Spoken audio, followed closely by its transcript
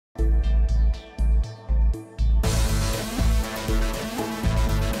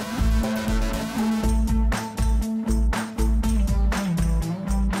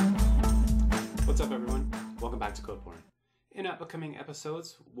upcoming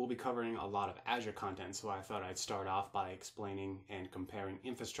episodes, we'll be covering a lot of Azure content, so I thought I'd start off by explaining and comparing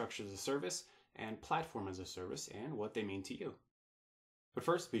infrastructure as a service and platform as a service and what they mean to you. But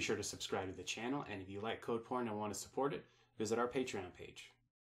first, be sure to subscribe to the channel, and if you like Code Porn and want to support it, visit our Patreon page.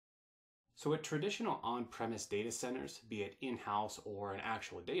 So with traditional on-premise data centers, be it in-house or an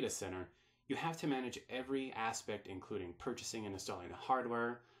actual data center, you have to manage every aspect, including purchasing and installing the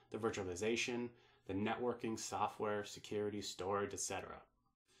hardware, the virtualization, the networking, software, security, storage, etc.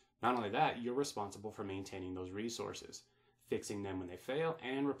 Not only that, you're responsible for maintaining those resources, fixing them when they fail,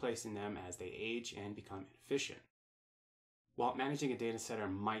 and replacing them as they age and become inefficient. While managing a data center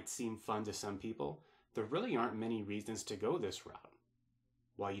might seem fun to some people, there really aren't many reasons to go this route.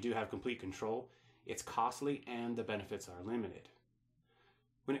 While you do have complete control, it's costly and the benefits are limited.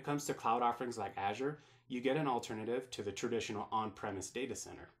 When it comes to cloud offerings like Azure, you get an alternative to the traditional on-premise data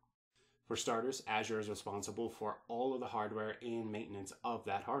center. For starters, Azure is responsible for all of the hardware and maintenance of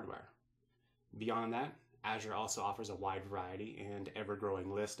that hardware. Beyond that, Azure also offers a wide variety and ever-growing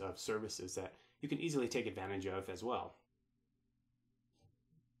list of services that you can easily take advantage of as well.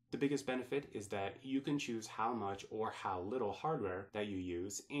 The biggest benefit is that you can choose how much or how little hardware that you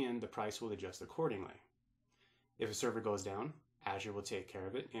use, and the price will adjust accordingly. If a server goes down, Azure will take care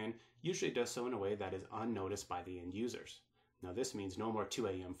of it and usually does so in a way that is unnoticed by the end users. Now this means no more 2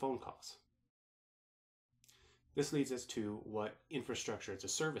 a.m. phone calls. This leads us to what infrastructure as a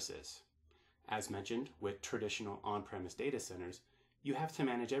service is. As mentioned, with traditional on-premise data centers, you have to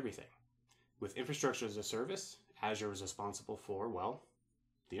manage everything. With infrastructure as a service, Azure is responsible for, well,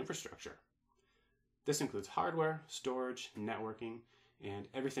 the infrastructure. This includes hardware, storage, networking, and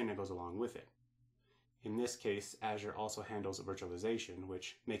everything that goes along with it. In this case, Azure also handles virtualization,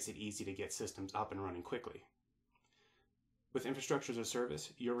 which makes it easy to get systems up and running quickly. With infrastructure as a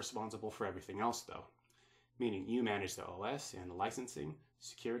service, you're responsible for everything else though, meaning you manage the OS and the licensing,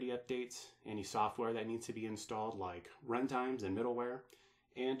 security updates, any software that needs to be installed like runtimes and middleware,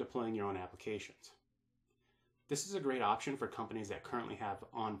 and deploying your own applications. This is a great option for companies that currently have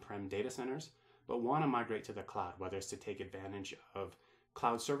on-prem data centers, but want to migrate to the cloud, whether it's to take advantage of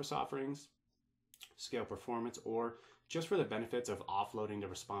cloud service offerings, scale performance, or just for the benefits of offloading the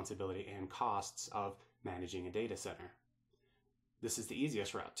responsibility and costs of managing a data center. This is the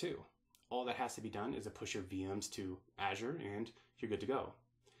easiest route too. All that has to be done is to push your VMs to Azure and you're good to go.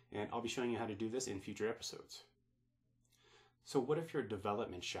 And I'll be showing you how to do this in future episodes. So what if you're a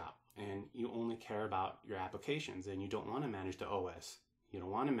development shop and you only care about your applications and you don't want to manage the OS? You don't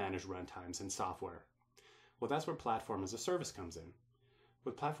want to manage runtimes and software. Well, that's where platform as a service comes in.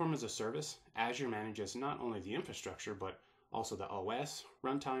 With platform as a service, Azure manages not only the infrastructure, but also the OS,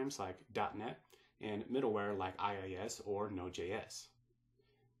 runtimes like .NET, and middleware like IaaS or Node.js.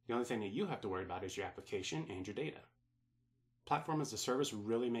 The only thing that you have to worry about is your application and your data. Platform as a service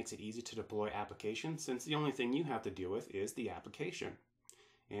really makes it easy to deploy applications, since the only thing you have to deal with is the application.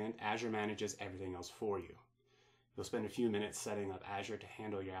 And Azure manages everything else for you. You'll spend a few minutes setting up Azure to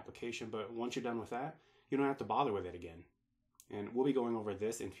handle your application, but once you're done with that, you don't have to bother with it again. And we'll be going over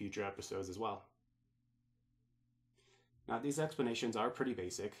this in future episodes as well. Now, these explanations are pretty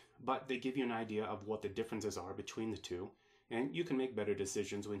basic, but they give you an idea of what the differences are between the two, and you can make better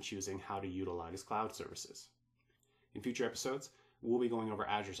decisions when choosing how to utilize cloud services. In future episodes, we'll be going over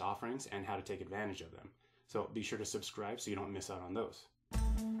Azure's offerings and how to take advantage of them, so be sure to subscribe so you don't miss out on those.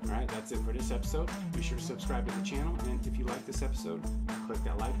 Alright, that's it for this episode. Be sure to subscribe to the channel, and if you like this episode, click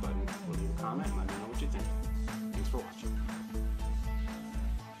that like button, or leave a comment and let me know what you think. Thanks for watching.